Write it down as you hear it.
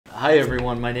Hi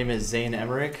everyone, my name is Zane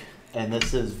Emerick, and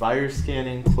this is Virus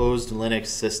Scanning Closed Linux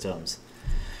Systems.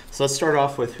 So let's start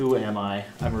off with who am I.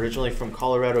 I'm originally from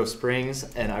Colorado Springs,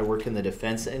 and I work in the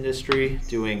defense industry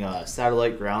doing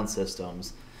satellite ground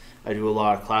systems. I do a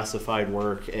lot of classified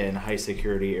work in high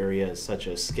security areas such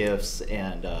as SCIFs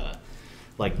and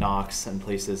like NOx and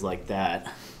places like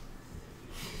that.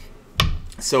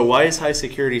 So why is high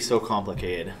security so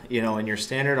complicated? You know, in your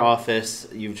standard office,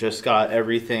 you've just got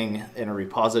everything in a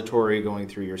repository going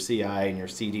through your CI and your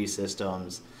CD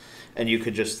systems, and you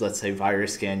could just, let's say,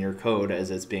 virus scan your code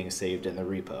as it's being saved in the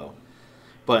repo.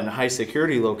 But in high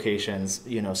security locations,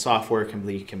 you know, software can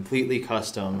be completely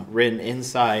custom, written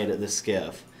inside the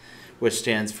SCIF, which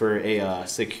stands for a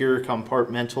secure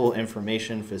compartmental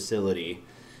information facility.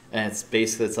 And it's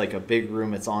basically, it's like a big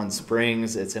room, it's on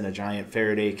springs, it's in a giant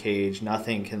Faraday cage,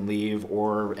 nothing can leave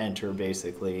or enter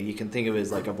basically. You can think of it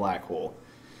as like a black hole.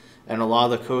 And a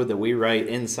lot of the code that we write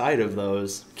inside of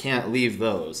those can't leave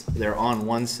those. They're on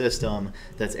one system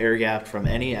that's air-gapped from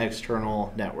any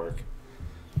external network.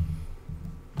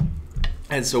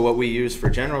 And so what we use for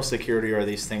general security are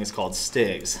these things called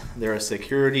STIGs. They're a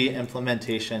security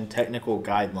implementation technical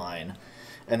guideline,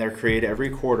 and they're created every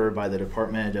quarter by the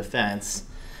Department of Defense,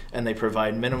 and they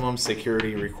provide minimum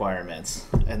security requirements,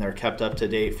 and they're kept up to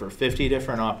date for 50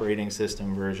 different operating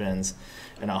system versions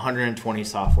and 120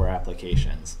 software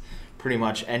applications. Pretty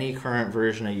much any current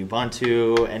version of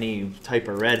Ubuntu, any type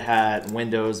of Red Hat,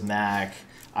 Windows, Mac,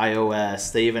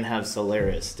 iOS, they even have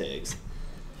Solaris STIGs.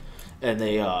 And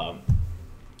they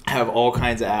have all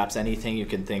kinds of apps, anything you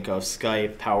can think of,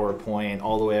 Skype, PowerPoint,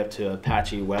 all the way up to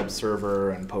Apache web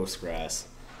server and Postgres.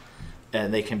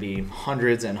 And they can be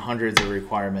hundreds and hundreds of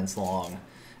requirements long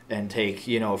and take,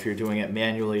 you know, if you're doing it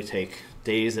manually, take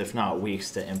days, if not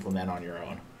weeks, to implement on your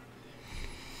own.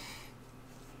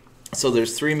 So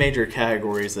there's three major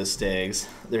categories of STIGs.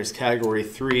 There's category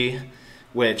 3,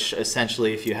 which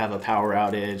essentially if you have a power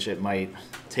outage, it might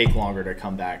take longer to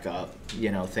come back up, you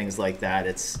know, things like that.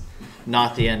 It's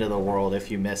not the end of the world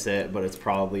if you miss it, but it's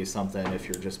probably something, if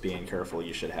you're just being careful,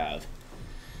 you should have.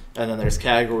 And then there's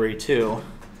category 2,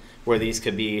 where these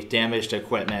could be damaged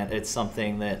equipment. It's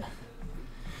something that,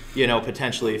 you know,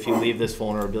 potentially if you leave this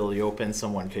vulnerability open,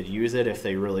 someone could use it if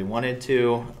they really wanted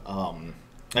to.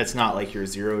 It's not like your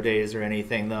 0 days or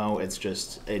anything though, it's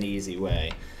just an easy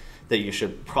way that you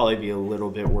should probably be a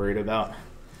little bit worried about.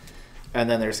 And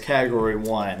then there's category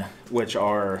 1, which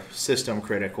are system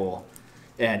critical,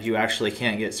 and you actually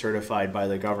can't get certified by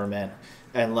the government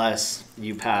unless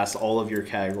you pass all of your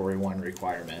category 1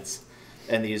 requirements.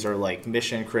 And these are like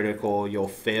mission critical, you'll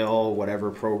fail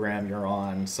whatever program you're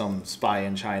on. Some spy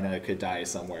in China could die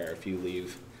somewhere if you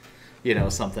leave, you know,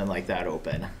 something like that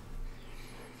open.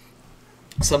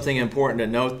 Something important to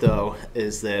note though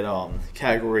is that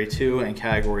category 2 and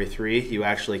category 3, you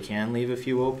actually can leave a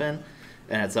few open,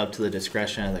 and it's up to the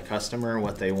discretion of the customer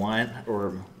what they want,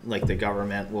 or like the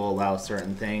government will allow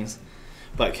certain things.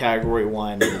 But category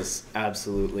 1 is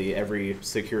absolutely every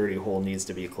security hole needs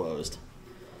to be closed.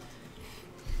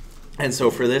 And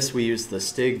so for this, we use the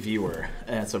STIG Viewer,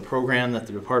 and it's a program that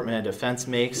the Department of Defense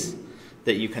makes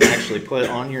that you can actually put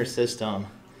on your system,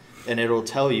 and it'll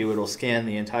tell you, it'll scan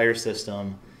the entire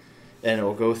system, and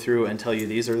it'll go through and tell you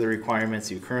these are the requirements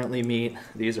you currently meet,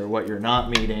 these are what you're not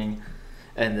meeting,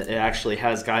 and it actually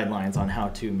has guidelines on how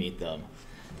to meet them.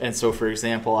 And so for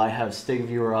example, I have STIG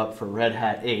Viewer up for Red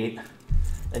Hat 8,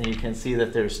 and you can see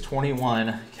that there's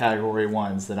 21 category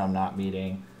 1s that I'm not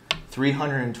meeting,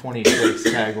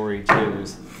 326 category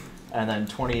 2s, and then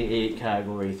 28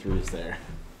 category 3s there.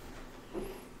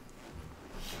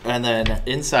 And then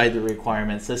inside the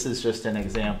requirements, this is just an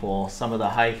example. Some of the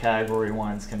high category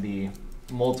 1s can be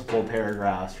multiple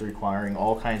paragraphs requiring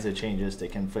all kinds of changes to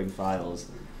config files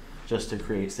just to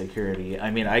create security. I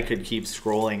mean, I could keep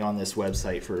scrolling on this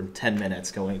website for 10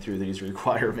 minutes going through these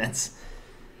requirements.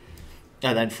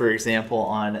 And then for example,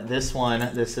 on this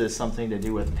one, this is something to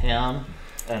do with PAM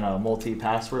and a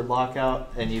multi-password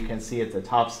lockout, and you can see at the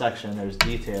top section there's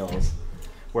details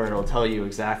where it'll tell you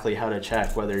exactly how to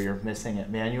check whether you're missing it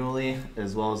manually,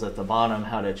 as well as at the bottom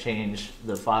how to change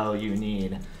the file you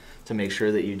need to make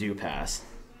sure that you do pass.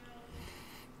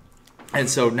 And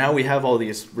so now we have all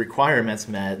these requirements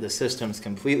met, the system's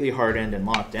completely hardened and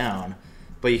locked down,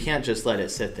 but you can't just let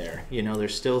it sit there. You know,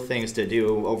 there's still things to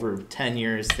do. Over 10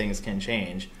 years things can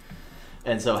change.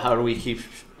 And so how do we keep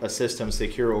a system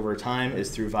secure over time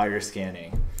is through virus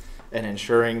scanning and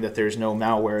ensuring that there's no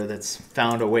malware that's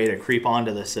found a way to creep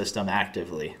onto the system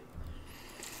actively.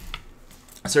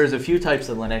 So there's a few types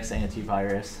of Linux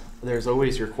antivirus. There's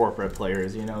always your corporate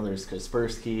players, you know, there's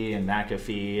Kaspersky and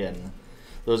McAfee and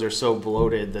those are so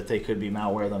bloated that they could be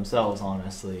malware themselves,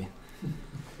 honestly.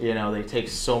 You know, they take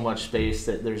so much space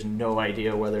that there's no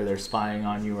idea whether they're spying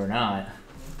on you or not.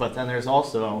 But then there's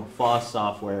also FOSS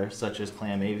software such as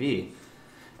ClamAV,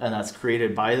 and that's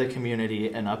created by the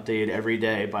community and updated every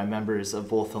day by members of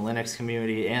both the Linux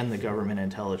community and the government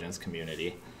intelligence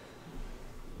community.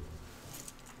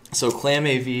 So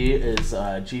ClamAV is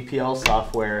GPL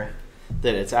software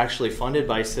that it's actually funded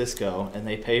by Cisco, and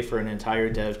they pay for an entire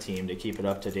dev team to keep it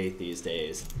up to date these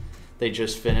days. They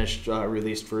just finished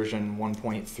released version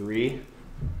 1.3,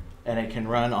 and it can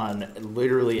run on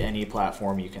literally any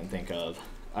platform you can think of.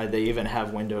 They even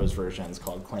have Windows versions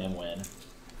called ClamWin.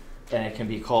 And it can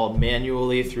be called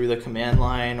manually through the command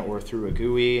line or through a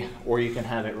GUI, or you can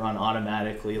have it run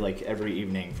automatically like every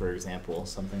evening, for example,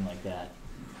 something like that.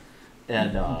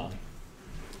 And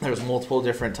there's multiple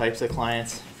different types of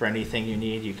clients for anything you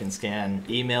need. You can scan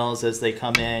emails as they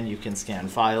come in, you can scan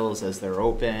files as they're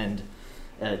opened.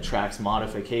 It tracks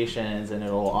modifications, and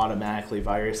it'll automatically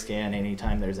virus scan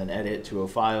anytime there's an edit to a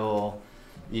file.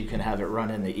 You can have it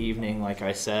run in the evening, like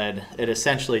I said. It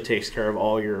essentially takes care of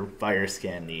all your virus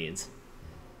scan needs.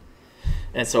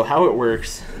 And so how it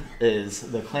works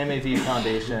is the ClamAV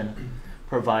Foundation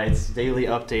provides daily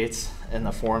updates in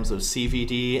the forms of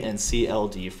CVD and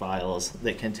CLD files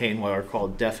that contain what are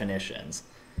called definitions.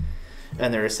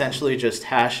 And they're essentially just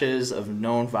hashes of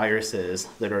known viruses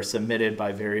that are submitted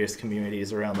by various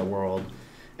communities around the world,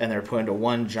 and they're put into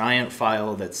one giant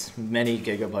file that's many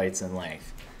gigabytes in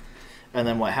length. And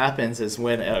then what happens is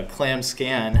when a clam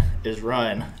scan is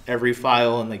run, every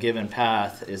file in the given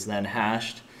path is then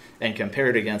hashed and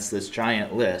compared against this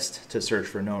giant list to search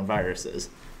for known viruses.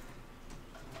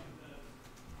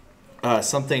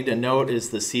 Something to note is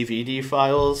the CVD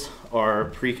files are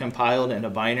precompiled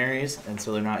into binaries, and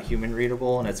so they're not human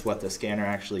readable, and it's what the scanner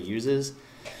actually uses.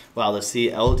 While the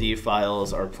CLD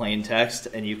files are plain text,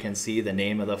 and you can see the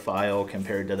name of the file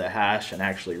compared to the hash and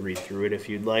actually read through it if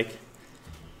you'd like.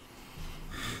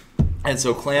 And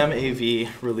so ClamAV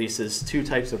releases two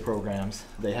types of programs.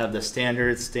 They have the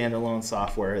standard standalone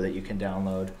software that you can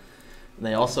download. And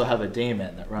they also have a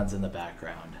daemon that runs in the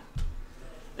background.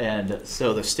 And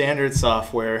so the standard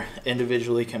software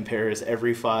individually compares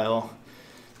every file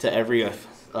to every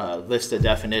list of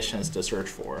definitions to search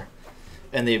for.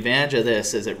 And the advantage of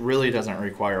this is it really doesn't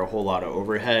require a whole lot of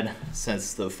overhead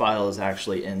since the file is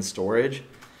actually in storage.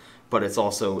 But it's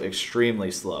also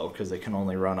extremely slow because it can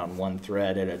only run on one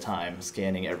thread at a time,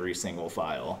 scanning every single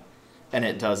file. And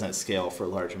it doesn't scale for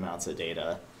large amounts of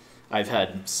data. I've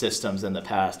had systems in the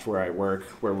past where I work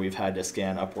where we've had to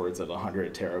scan upwards of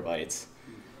 100 terabytes.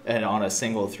 And on a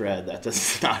single thread, that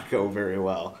does not go very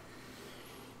well.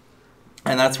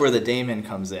 And that's where the daemon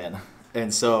comes in.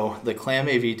 And so the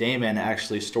ClamAV daemon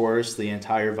actually stores the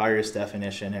entire virus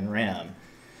definition in RAM.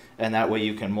 And that way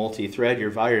you can multi-thread your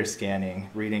virus scanning,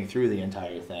 reading through the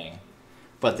entire thing.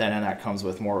 But then that comes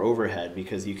with more overhead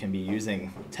because you can be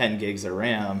using 10 gigs of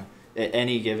RAM at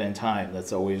any given time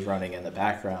that's always running in the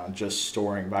background, just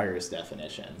storing virus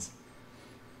definitions.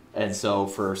 And so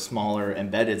for smaller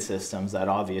embedded systems, that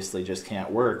obviously just can't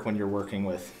work when you're working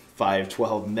with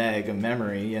 512 meg of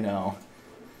memory, you know.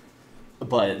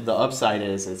 But the upside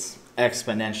is it's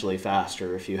exponentially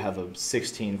faster. If you have a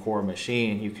 16-core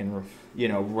machine, you can, you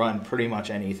know, run pretty much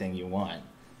anything you want.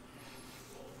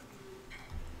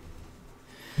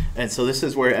 And so this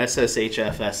is where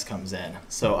SSHFS comes in.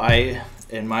 So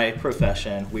in my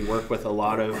profession, we work with a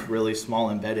lot of really small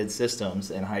embedded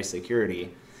systems in high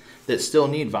security that still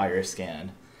need virus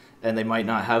scan. And they might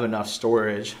not have enough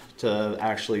storage to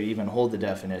actually even hold the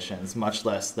definitions, much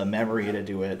less the memory to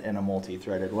do it in a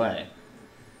multi-threaded way.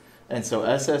 And so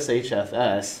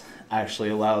SSHFS actually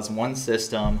allows one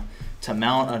system to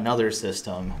mount another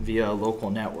system via a local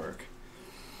network.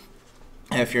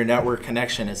 And if your network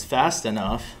connection is fast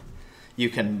enough, you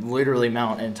can literally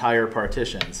mount entire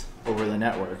partitions over the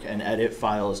network and edit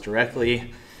files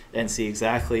directly and see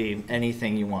exactly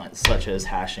anything you want, such as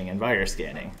hashing and virus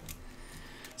scanning.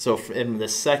 So in the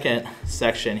second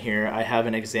section here, I have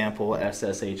an example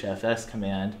SSHFS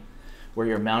command where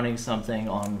you're mounting something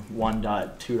on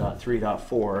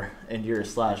 1.2.3.4 into your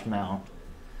 /mount,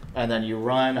 and then you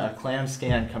run a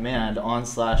clamscan command on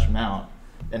 /mount,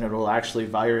 and it'll actually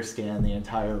virus scan the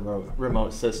entire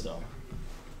remote system.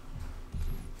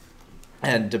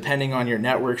 And depending on your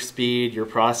network speed, your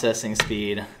processing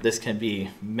speed, this can be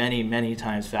many, many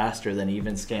times faster than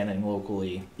even scanning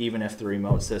locally, even if the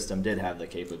remote system did have the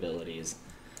capabilities.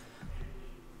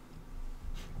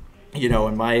 You know,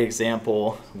 in my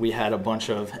example, we had a bunch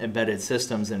of embedded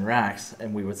systems in racks,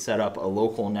 and we would set up a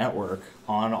local network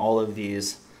on all of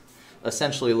these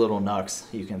essentially little NUCs,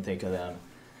 you can think of them.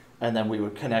 and then we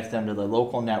would connect them to the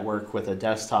local network with a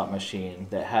desktop machine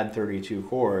that had 32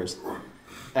 cores,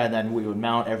 and then we would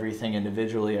mount everything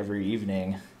individually every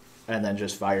evening, and then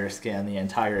just virus scan the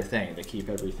entire thing to keep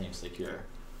everything secure.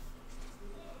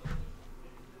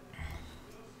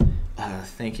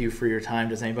 Thank you for your time.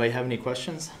 Does anybody have any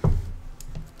questions?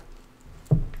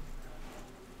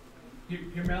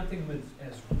 You're mounting them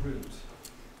as root.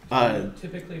 Do you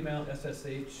typically mount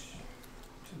SSH?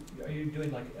 Are you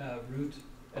doing like root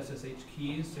SSH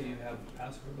keys so you have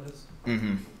passwordless?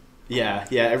 Mm-hmm. Yeah,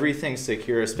 everything's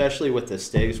secure, especially with the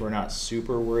STIGs. We're not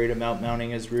super worried about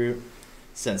mounting as root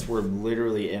since we're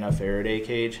literally in a Faraday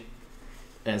cage.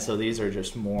 And so these are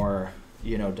just more,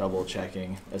 double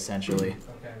checking essentially.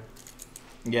 Okay.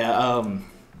 Yeah,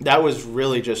 that was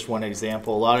really just one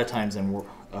example. A lot of times in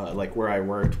like where I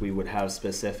worked, we would have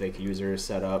specific users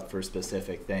set up for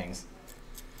specific things.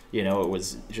 It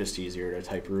was just easier to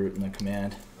type root in the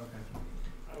command.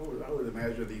 Okay. I would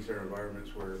imagine these are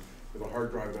environments where if a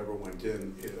hard drive ever went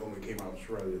in, it only came out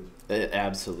shredded.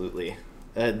 Absolutely.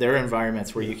 There are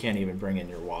environments where you can't even bring in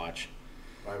your watch.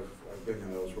 I've been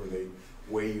in those where they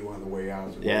weigh you on the way out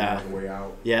and yeah. weigh you on the way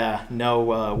out. Yeah, no,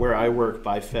 where I work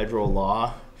by federal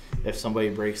law, if somebody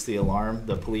breaks the alarm,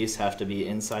 the police have to be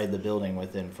inside the building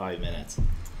within 5 minutes.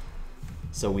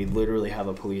 So we literally have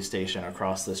a police station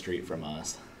across the street from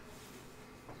us.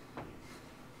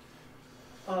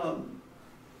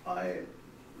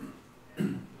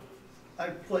 I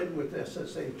played with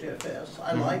SSHFS.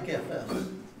 I like FS.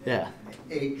 Yeah.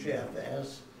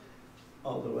 HFS,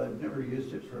 although I've never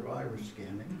used it for virus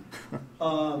scanning.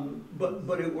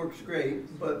 But it works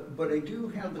great. But I do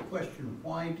have the question: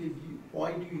 why do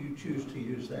you choose to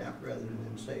use that rather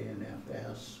than say an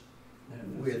FS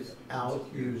without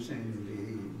using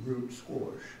the root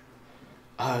squash?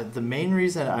 The main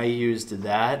reason I used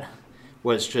that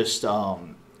was just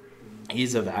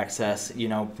ease of access.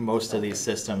 Most of these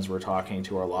systems we're talking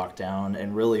to are locked down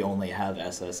and really only have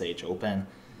SSH open.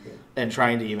 And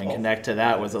trying to even connect to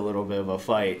that was a little bit of a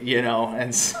fight,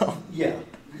 and so. Yeah.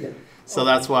 So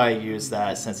that's why I use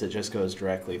that, since it just goes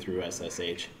directly through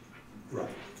SSH. Right.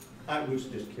 I was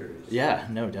just curious. Yeah,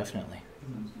 no, definitely.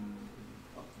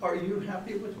 Are you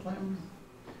happy with ClamAV?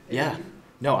 Yeah.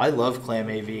 No, I love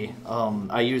ClamAV.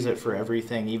 I use it for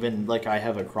everything. Even like I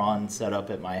have a cron set up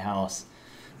at my house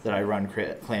that I run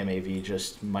ClamAV,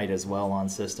 just might as well on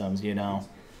systems,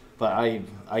 But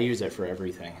I use it for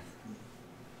everything.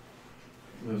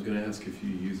 I was going to ask if you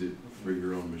use it for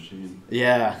your own machine.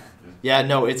 Yeah,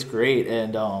 no, it's great.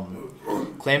 And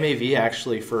ClamAV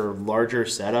actually for larger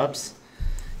setups,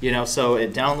 so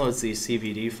it downloads these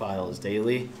CVD files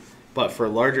daily. But for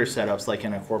larger setups, like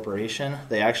in a corporation,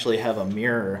 they actually have a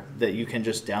mirror that you can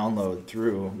just download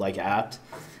through, like apt,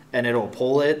 and it'll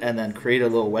pull it and then create a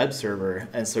little web server.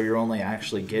 And so you're only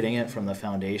actually getting it from the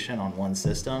foundation on one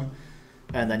system.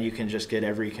 And then you can just get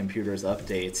every computer's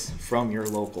updates from your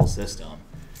local system.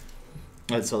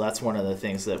 And so that's one of the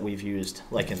things that we've used,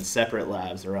 like in separate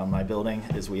labs around my building,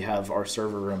 is we have our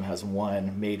server room has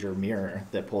one major mirror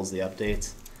that pulls the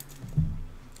updates.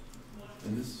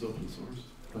 And this is open source?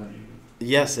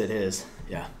 Yes, it is.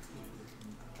 Yeah.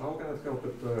 How can it help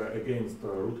it against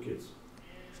rootkits?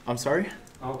 I'm sorry?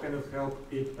 How can it help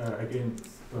it against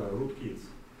rootkits?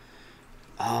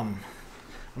 I'm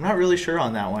not really sure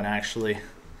on that one, actually.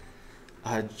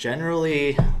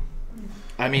 Generally,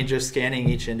 just scanning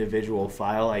each individual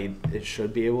file, it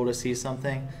should be able to see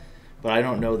something, but I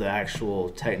don't know the actual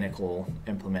technical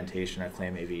implementation of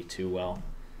ClamAV too well.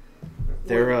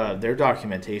 Their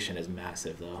documentation is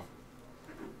massive, though.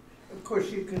 Of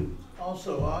course, you can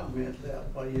also augment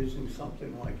that by using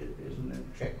something like it, isn't it,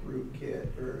 check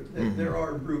rootkit, or there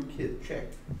are rootkit check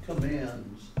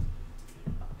commands.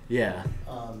 Yeah.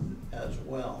 As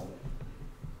well.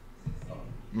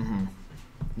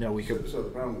 No, we could. So the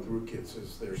problem with rootkits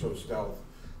is they're so stealth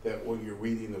that when you're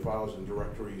reading the files and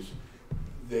directories,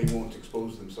 they won't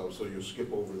expose themselves, so you'll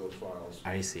skip over those files.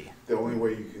 I see. The only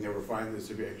way you can ever find this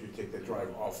is if you actually take that drive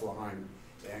offline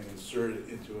and insert it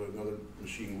into another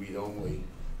machine read only,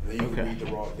 and then you can read the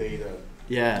raw data.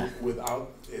 Yeah.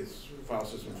 Without its file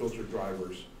system filter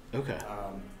drivers. Okay.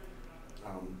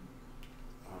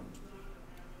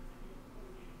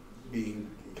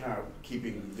 Being kind of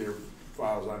keeping their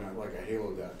files on like a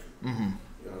Halo deck,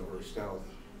 or stealth.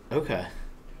 Okay,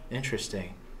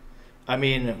 interesting.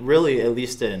 Really, at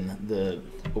least in the.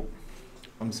 Oh,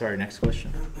 I'm sorry. Next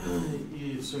question.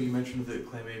 So you mentioned that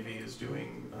ClamAV is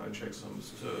doing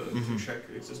checksums to check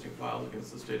existing files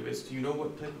against this database. Do you know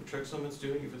what type of checksum it's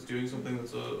doing? If it's doing something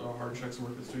that's a hard checksum,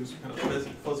 or if it's doing some kind of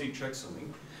fuzzy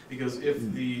checksumming? Because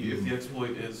if the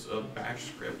exploit is a bash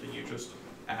script and you just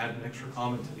add an extra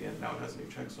comment to the end. Now it has a new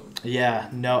checksum. Yeah,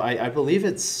 no, I believe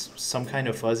it's some kind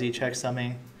of fuzzy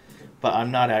checksumming, but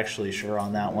I'm not actually sure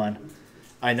on that one.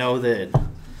 I know that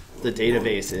the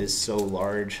database is so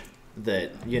large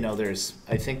that, you know,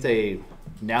 I think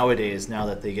nowadays, now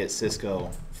that they get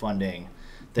Cisco funding,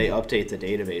 they update the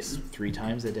database 3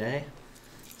 times a day,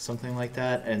 something like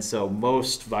that. And so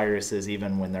most viruses,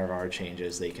 even when there are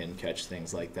changes, they can catch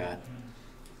things like that.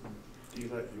 Do you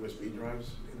let USB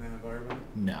drives in that environment?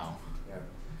 No. Yeah.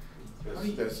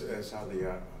 That's how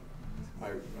the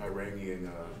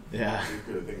Iranian Yeah.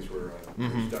 nuclear things were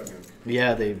stuck in.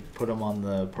 Yeah, they put them on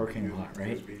the parking lot,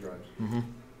 right? USB drives. Mm-hmm.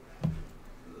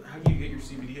 How do you get your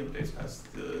CBD updates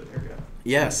past the air gap?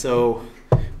 Yeah, so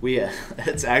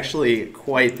it's actually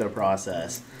quite the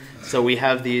process. So we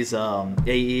have these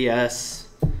AES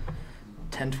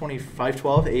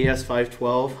 512, AES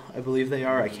 512, I believe they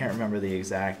are. I can't remember the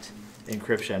exact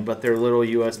encryption, but they're little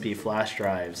USB flash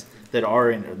drives that are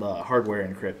in the hardware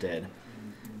encrypted,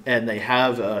 and they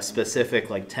have a specific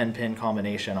like 10-pin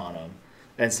combination on them.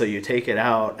 And so you take it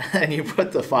out and you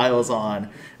put the files on,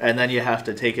 and then you have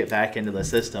to take it back into the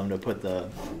system to put the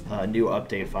new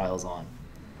update files on.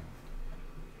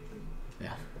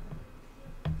 Yeah.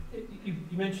 You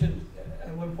mentioned at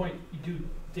one point you do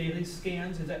daily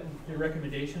scans. Is that your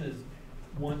recommendation? Is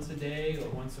once a day or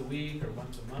once a week or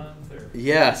once a month? Or?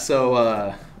 Yeah,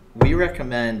 so we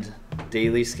recommend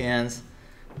daily scans.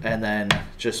 And then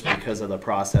just because of the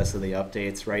process of the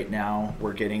updates, right now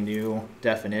we're getting new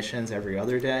definitions every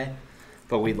other day,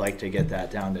 but we'd like to get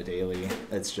that down to daily.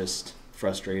 It's just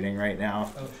frustrating right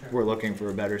now. Oh, sure. We're looking for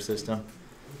a better system.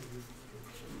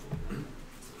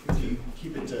 Do you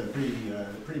keep it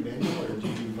pretty manual, or do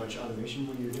you do much automation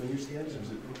when you're doing your scans, or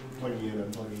is it plugging in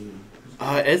and plugging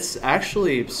in? It's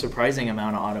actually surprising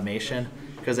amount of automation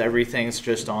because everything's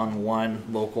just on one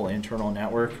local internal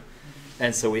network.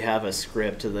 And so we have a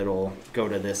script that'll go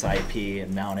to this IP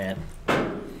and mount it,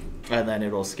 and then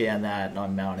it'll scan that and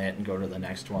unmount it and go to the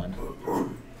next one.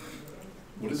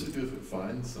 What does it do if it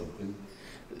finds something?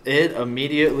 It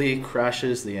immediately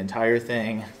crashes the entire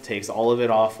thing, takes all of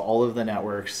it off all of the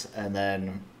networks, and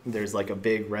then there's like a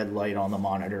big red light on the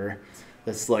monitor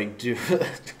that's like, dude,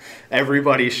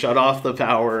 everybody shut off the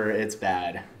power, it's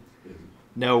bad.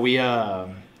 No, we've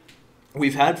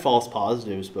had false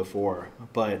positives before,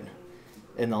 but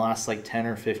in the last like 10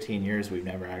 or 15 years, we've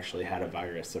never actually had a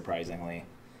virus, surprisingly.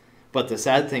 But the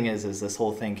sad thing is this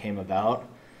whole thing came about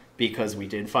because we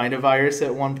did find a virus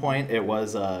at one point. It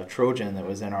was a Trojan that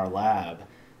was in our lab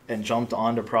and jumped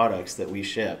onto products that we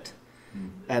shipped.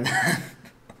 And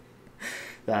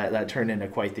that turned into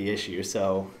quite the issue.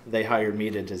 So they hired me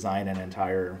to design an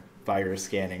entire virus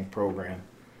scanning program.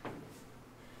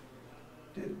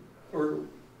 Or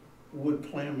would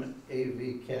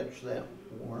ClamAV catch that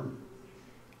worm?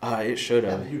 It should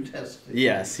have. Have you tested?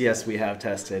 Yes, we have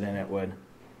tested, and it would.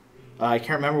 I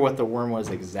can't remember what the worm was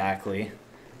exactly.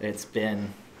 It's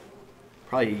been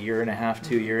probably 1.5 to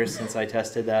 2 years since I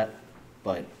tested that,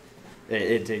 but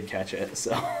it did catch it.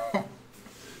 So.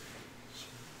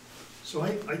 So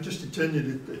I just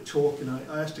attended a talk, and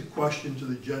I asked a question to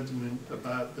the gentleman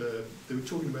about they were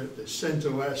talking about the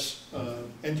CentOS,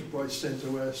 Enterprise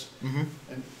CentOS,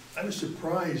 and I was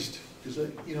surprised because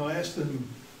I asked them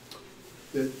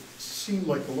that it seemed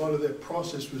like a lot of their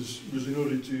process was in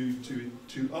order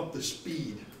to up the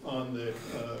speed on the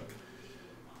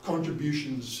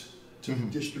contributions to the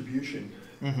distribution,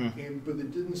 but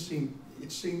it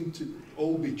seemed to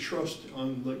all be trust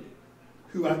on like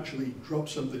who actually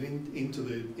drops something into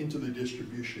the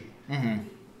distribution.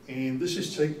 And this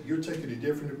is you're taking a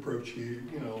different approach here.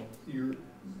 You're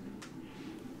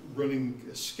running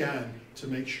a scan to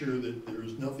make sure that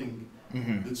there's nothing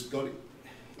that's got it.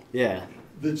 Yeah.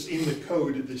 That's in the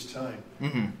code at this time.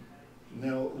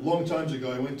 Now, long times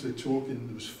ago, I went to a talk and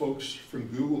there was folks from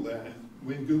Google there.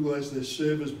 When Google has their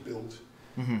servers built,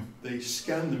 they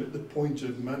scan them at the point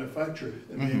of manufacture,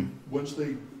 and then once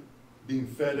they being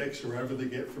FedEx or however they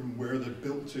get from where they're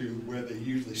built to where they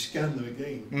usually scan them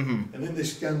again, and then they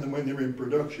scan them when they're in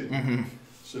production.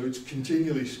 So it's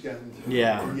continually scanned.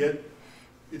 Yeah. And yet,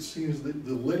 it seems that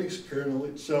the Linux kernel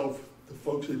itself, the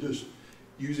folks are just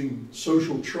using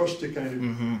social trust to kind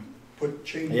of put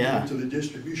changes into the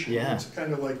distribution. Yeah. It's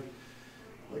kind of like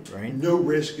right. No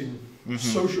risk and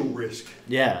social risk.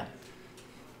 Yeah.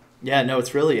 Yeah, no,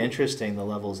 it's really interesting, the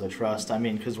levels of trust. I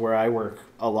mean, because where I work,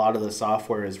 a lot of the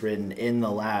software is written in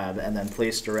the lab and then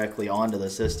placed directly onto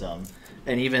the system.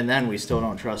 And even then, we still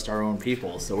don't trust our own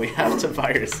people, so we have to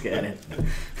virus scan it.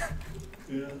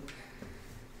 Yeah.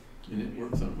 And it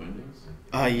works on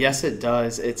Windows? Yes, it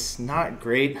does. It's not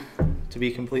great, to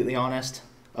be completely honest.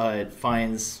 It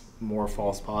finds more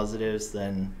false positives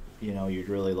than, you know, you'd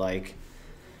really like,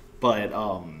 but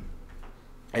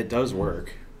it does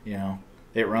work, you know,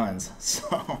 it runs.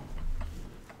 So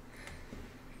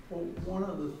Well, one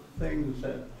of the things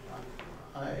that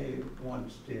I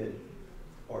once did,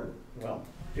 or, well,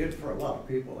 did for a lot of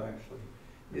people actually,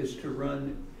 is to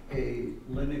run a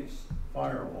Linux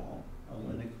firewall, a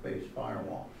Linux-based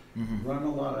firewall. Run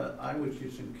a lot of, I was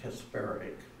using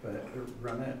Kaspersky, but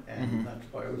run it, and that's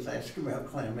why I was asking about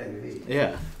ClamAV.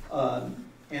 yeah.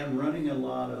 And running a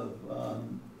lot of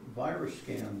virus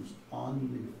scans on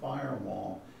the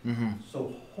firewall,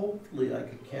 so hopefully I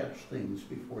could catch things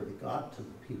before they got to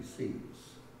the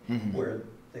PCs, where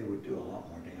they would do a lot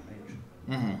more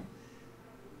damage.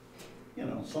 You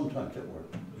know, sometimes it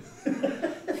worked.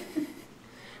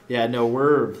 Yeah, no,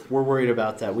 we're worried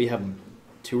about that. We have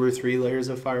 2 or 3 layers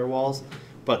of firewalls,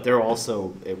 but they're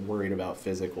also worried about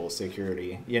physical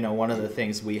security. You know, one of the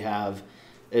things we have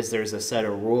is there's a set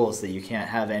of rules that you can't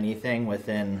have anything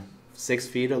within 6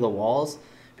 feet of the walls,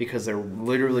 because they're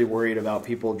literally worried about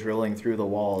people drilling through the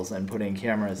walls and putting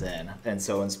cameras in. And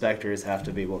so inspectors have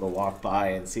to be able to walk by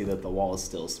and see that the wall is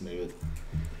still smooth.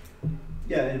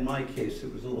 Yeah, in my case,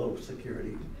 it was a low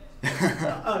security.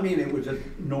 I mean, it was a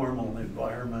normal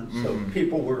environment, so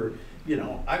people were, you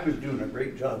know, I was doing a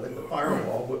great job at the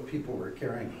firewall, but people were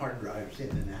carrying hard drives in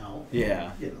and out.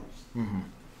 Yeah. You know.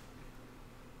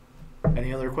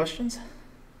 Any other questions?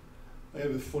 I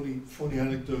have a funny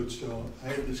anecdote. So I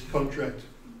had this contract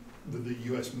with the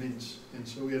U.S. Mint, and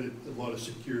so we had a lot of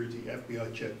security,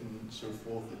 FBI checking and so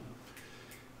forth. And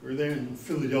we were there in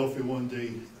Philadelphia one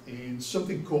day, and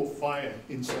something caught fire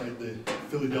inside the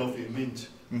Philadelphia Mint.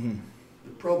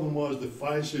 The problem was the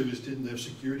fire service didn't have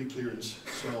security clearance,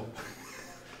 so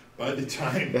by the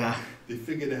time they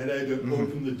figured out how to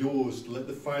open the doors to let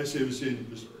the fire service in, it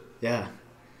was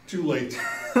too late.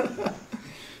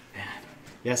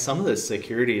 Yeah, some of the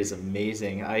security is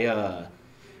amazing. I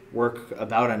work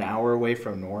about an hour away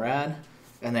from NORAD,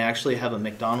 and they actually have a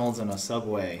McDonald's and a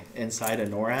Subway inside of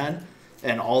NORAD,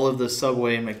 and all of the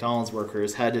Subway and McDonald's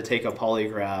workers had to take a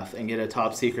polygraph and get a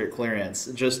top secret clearance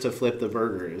just to flip the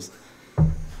burgers.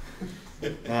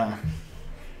 That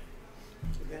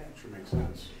actually makes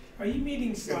sense. Are you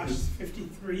meeting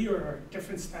 /53 or a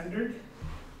different standard?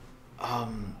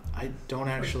 I don't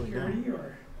actually know.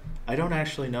 Or? I don't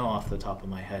actually know off the top of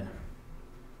my head.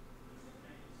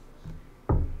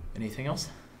 Anything else?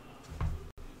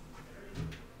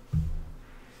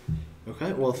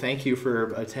 Okay, well, thank you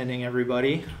for attending,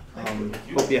 everybody.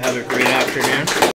 Hope you have a great afternoon.